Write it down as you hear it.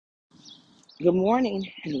Good morning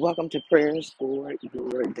and welcome to Prayers for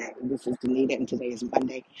Your Day. This is Danita and today is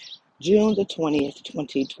Monday, June the 20th,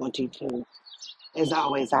 2022. As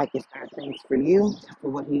always, I give God thanks for you,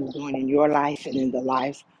 for what He's doing in your life and in the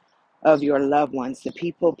lives of your loved ones, the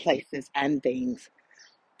people, places, and things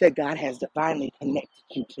that God has divinely connected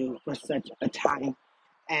you to for such a time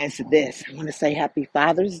as this. I want to say Happy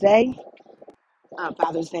Father's Day.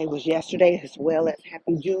 Father's Day was yesterday, as well as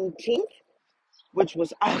Happy Juneteenth, which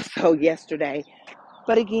was also yesterday.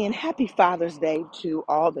 But again, happy Father's Day to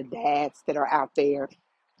all the dads that are out there,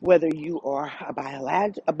 whether you are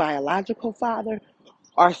a biological father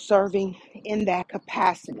or serving in that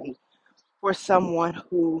capacity for someone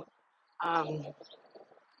who um,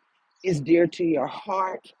 is dear to your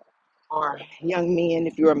heart, or young men,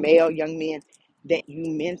 if you're a male, young men that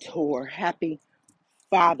you mentor. Happy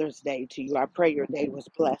Father's Day to you. I pray your day was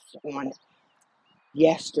blessed on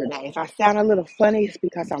yesterday. If I sound a little funny, it's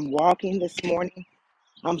because I'm walking this morning.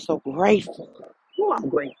 I'm so grateful. Oh, I'm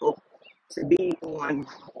grateful to be on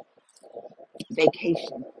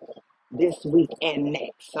vacation this week and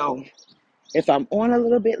next. So if I'm on a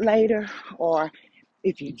little bit later, or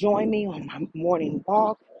if you join me on my morning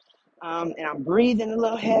walk, and I'm breathing a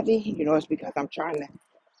little heavy, it's because I'm trying to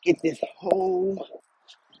get this whole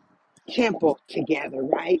temple together,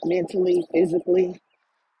 right? Mentally, physically,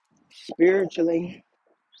 spiritually,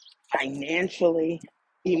 financially,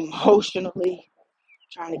 emotionally,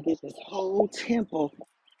 trying to get this whole temple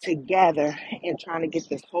together and trying to get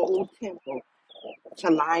this whole temple to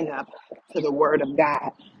line up to the word of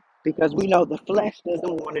God, because we know the flesh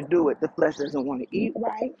doesn't want to do it. The flesh doesn't want to eat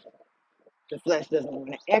right. The flesh doesn't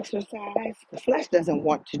want to exercise. The flesh doesn't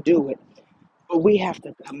want to do it. But we have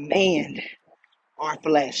to command our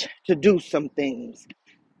flesh to do some things.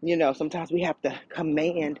 Sometimes we have to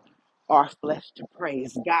command our flesh to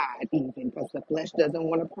praise God, even because the flesh doesn't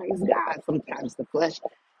want to praise God. Sometimes the flesh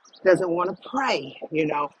doesn't want to pray.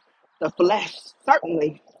 The flesh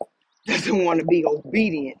certainly doesn't want to be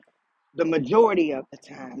obedient the majority of the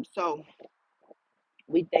time. So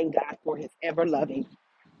we thank God for his ever loving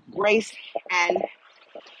grace and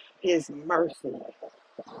his mercy.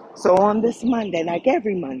 So on this Monday, like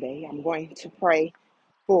every Monday, I'm going to pray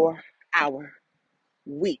for our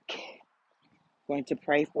week. Going to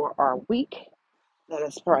pray for our week. Let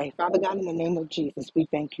us pray. Father God, in the name of Jesus, we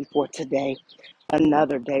thank you for today.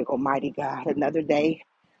 Another day, Almighty God. Another day,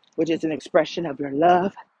 which is an expression of your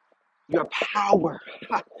love, your power.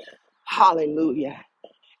 Hallelujah.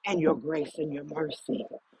 And your grace and your mercy.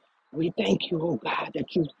 We thank you, oh God,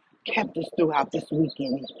 that you kept us throughout this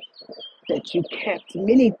weekend, that you kept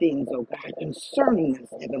many things, oh God, concerning us,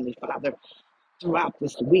 Heavenly Father, throughout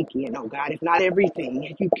this weekend, oh God. If not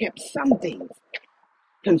everything, you kept some things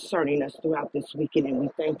concerning us throughout this weekend, and we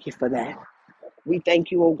thank you for that. We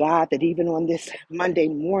thank you, oh God, that even on this Monday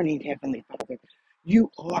morning, Heavenly Father,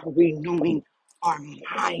 you are renewing our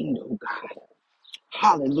mind, oh God.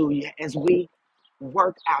 Hallelujah. As we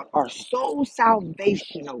work out our soul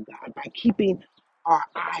salvation, oh God, by keeping our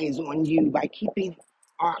eyes on you, by keeping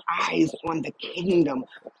our eyes on the kingdom,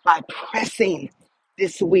 by pressing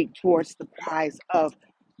this week towards the prize of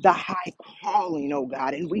the high calling, oh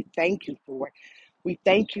God. And we thank you for it. We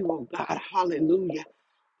thank you, oh God, hallelujah,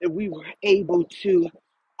 that we were able to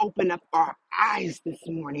open up our eyes this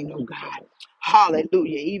morning, oh God.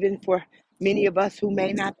 Hallelujah. Even for many of us who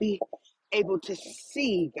may not be able to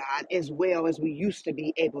see, God, as well as we used to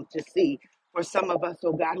be able to see. For some of us,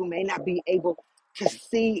 oh God, who may not be able to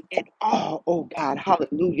see at all, oh God.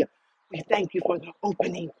 Hallelujah. We thank you for the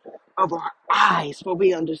opening of our eyes, for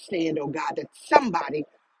we understand, oh God, that somebody,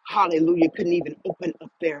 hallelujah, couldn't even open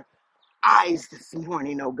up their eyes this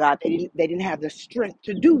morning, oh God. They didn't have the strength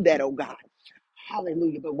to do that, oh God.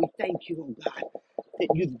 Hallelujah. But we thank you, oh God, that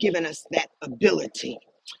you've given us that ability.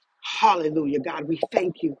 Hallelujah, God. We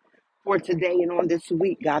thank you for today and on this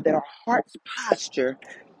week, God, that our heart's posture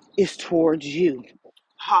is towards you.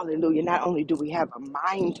 Hallelujah. Not only do we have a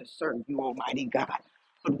mind to serve you, Almighty God,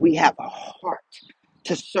 but we have a heart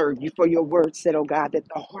to serve you. For your word said, oh God, that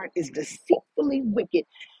the heart is deceitfully wicked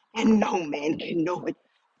and no man can know it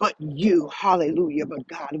but you. Hallelujah. But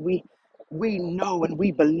God, we know and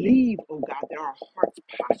we believe, oh God, that our heart's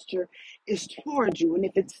posture is towards you. And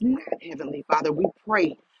if it's not, Heavenly Father, we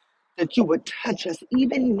pray that you would touch us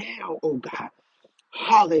even now, oh God.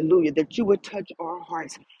 Hallelujah. That you would touch our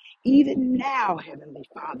hearts even now, Heavenly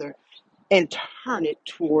Father, and turn it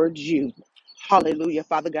towards you. Hallelujah.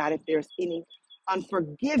 Father God, if there's any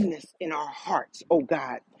unforgiveness in our hearts, oh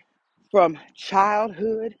God, from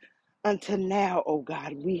childhood until now, oh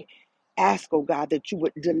God, we ask, oh God, that you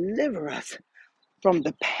would deliver us from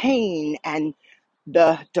the pain and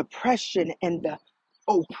the depression and the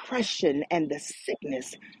oppression and the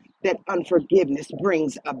sickness that unforgiveness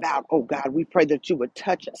brings about, oh God. We pray that you would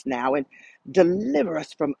touch us now and deliver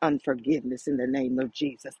us from unforgiveness in the name of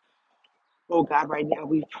Jesus. Oh God, right now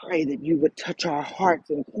we pray that you would touch our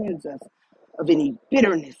hearts and cleanse us of any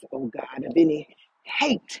bitterness, oh God, of any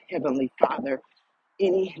hate, Heavenly Father,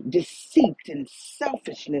 any deceit and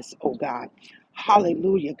selfishness, oh God.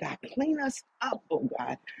 Hallelujah, God. Clean us up, oh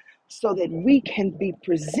God, so that we can be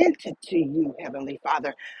presented to you, Heavenly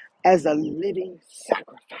Father, as a living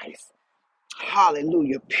sacrifice.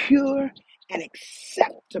 Hallelujah, pure and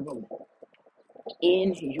acceptable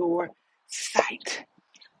in your sight.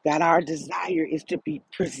 God, our desire is to be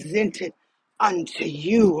presented unto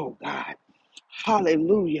you, oh God.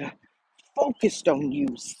 Hallelujah. Focused on you,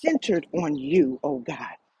 centered on you, oh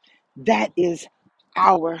God. That is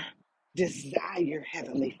our desire,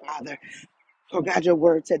 Heavenly Father. For God, your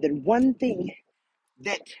word said that one thing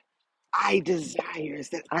that I desire is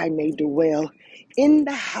that I may dwell in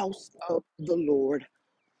the house of the Lord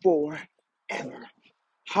forever.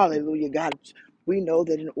 Hallelujah, God. We know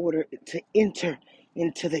that in order to enter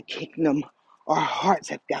into the kingdom, our hearts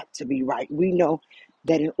have got to be right. We know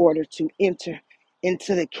that in order to enter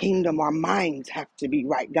into the kingdom, our minds have to be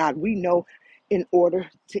right. God, we know in order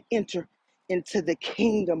to enter into the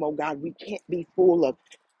kingdom, oh God, we can't be full of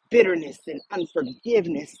bitterness and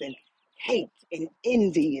unforgiveness and hate and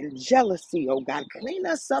envy and jealousy, oh God. Clean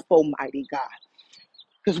us up, Almighty God,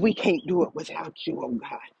 because we can't do it without you, oh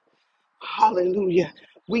God. Hallelujah.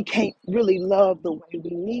 We can't really love the way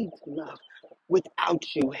we need to love without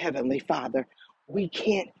you, Heavenly Father. We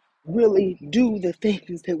can't really do the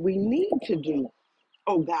things that we need to do,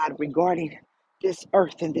 oh God, regarding this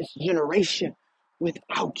earth and this generation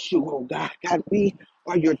without you, oh God. God, we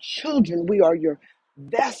are your children. We are your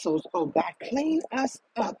vessels, oh God. Clean us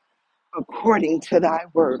up according to thy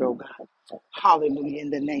word, oh God. Hallelujah,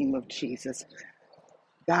 in the name of Jesus.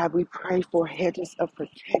 God, we pray for hedges of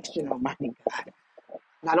protection, Almighty God,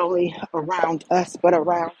 not only around us, but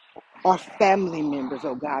around our family members,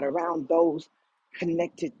 oh God, around those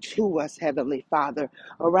connected to us, Heavenly Father,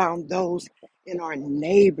 around those in our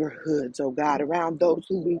neighborhoods, oh God, around those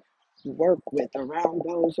who we work with, around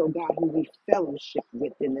those, oh God, who we fellowship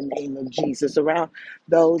with in the name of Jesus, around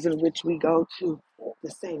those in which we go to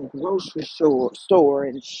the same grocery store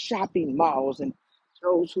and shopping malls, and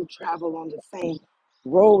those who travel on the same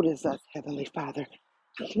road as us, Heavenly Father.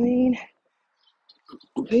 Clean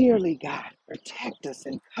clearly, God, protect us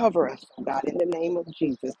and cover us, oh God, in the name of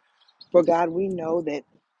Jesus. For God, we know that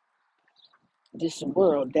this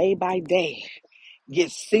world, day by day,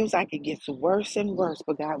 seems like it gets worse and worse.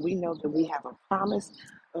 But God, we know that we have a promise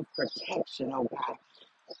of protection, oh God,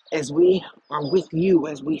 as we are with you,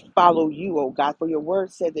 as we follow you, oh God. For your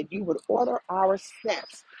word said that you would order our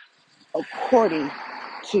steps according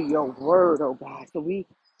to your word, oh God. So we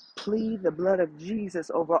plead the blood of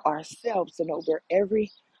Jesus over ourselves and over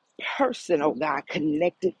every person, oh God,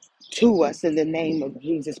 connected to us in the name of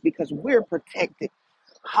Jesus, because we're protected.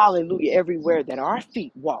 Hallelujah. Everywhere that our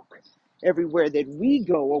feet walk, everywhere that we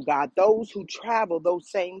go, oh God, those who travel those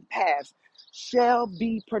same paths shall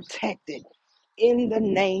be protected in the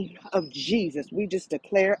name of Jesus. We just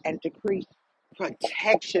declare and decree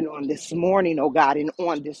protection on this morning, oh God, and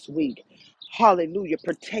on this week. Hallelujah.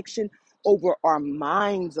 Protection over our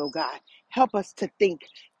minds, oh God. Help us to think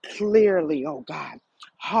clearly, oh God.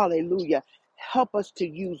 Hallelujah. Help us to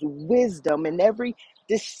use wisdom in every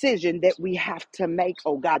decision that we have to make,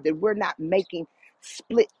 oh God, that we're not making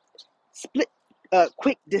split split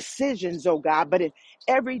quick decisions, oh God, but in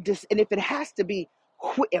and if it has to be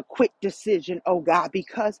a quick decision, oh God,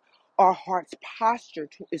 because our heart's posture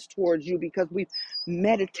is towards you, because we've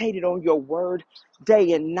meditated on your word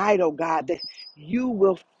day and night, oh God, that you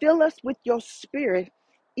will fill us with your spirit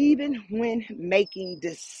even when making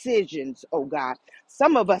decisions, oh God.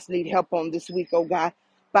 Some of us need help on this week, oh God,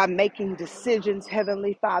 by making decisions,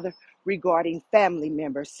 Heavenly Father, regarding family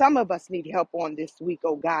members. Some of us need help on this week,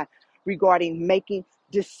 oh God, regarding making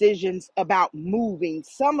decisions about moving.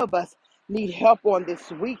 Some of us need help on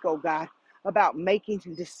this week, oh God, about making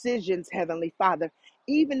decisions, Heavenly Father,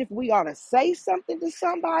 even if we ought to say something to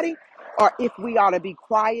somebody or if we ought to be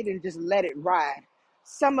quiet and just let it ride.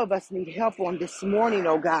 Some of us need help on this morning,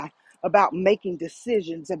 oh God, about making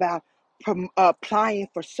decisions, about applying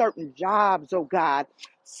for certain jobs, oh God.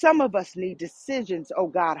 Some of us need decisions, oh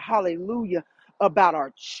God, hallelujah, about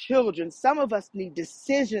our children. Some of us need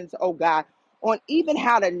decisions, oh God, on even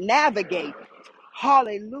how to navigate,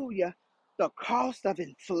 hallelujah, the cost of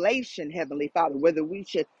inflation, Heavenly Father, whether we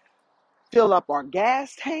should fill up our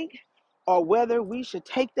gas tank or whether we should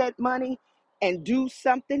take that money and do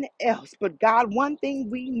something else. But God, one thing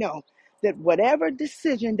we know, that whatever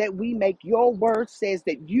decision that we make, your word says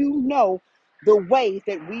that you know the way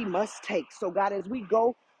that we must take. So God, as we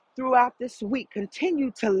go throughout this week,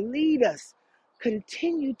 continue to lead us,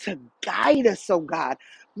 continue to guide us, oh God.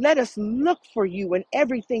 Let us look for you in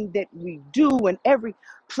everything that we do and every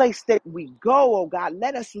place that we go, oh God.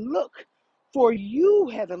 Let us look for you,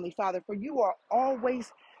 Heavenly Father, for you are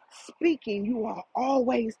always speaking, you are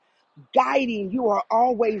always guiding, you are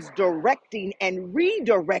always directing and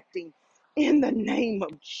redirecting in the name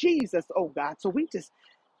of Jesus, oh God. So we just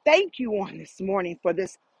thank you on this morning for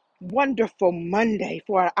this wonderful Monday,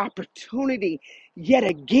 for an opportunity yet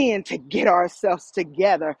again to get ourselves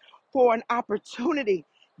together, for an opportunity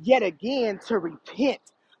yet again to repent.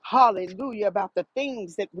 Hallelujah. About the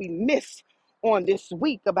things that we missed on this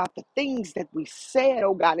week, about the things that we said,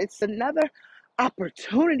 oh God. It's another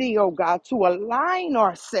opportunity, oh God, to align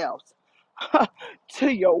ourselves to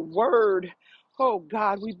your word. Oh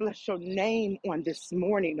God, we bless your name on this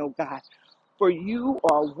morning, oh God, for you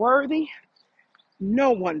are worthy,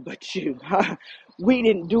 no one but you. We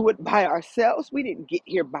didn't do it by ourselves. We didn't get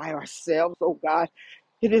here by ourselves, oh God.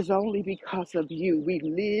 It is only because of you. We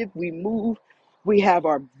live, we move, we have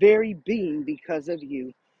our very being because of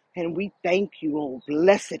you. And we thank you, oh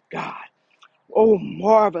blessed God, oh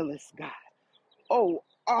marvelous God, oh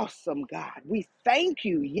awesome God. We thank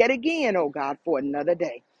you yet again, oh God, for another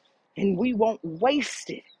day. And we won't waste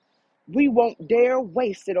it. We won't dare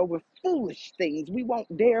waste it over foolish things. We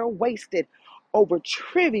won't dare waste it over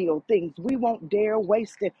trivial things. We won't dare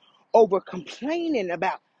waste it over complaining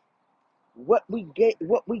about what we get,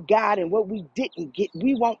 what we got, and what we didn't get.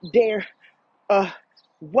 We won't dare uh,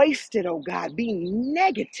 waste it, oh God, being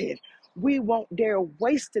negative. We won't dare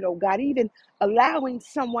waste it, oh God, even allowing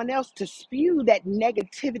someone else to spew that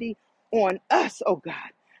negativity on us, oh God.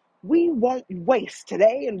 We won't waste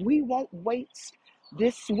today and we won't waste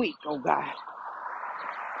this week, oh God.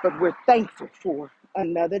 But we're thankful for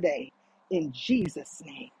another day. In Jesus'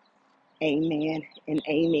 name, amen and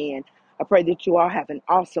amen. I pray that you all have an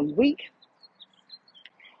awesome week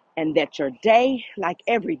and that your day, like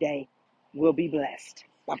every day, will be blessed.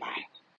 Bye-bye.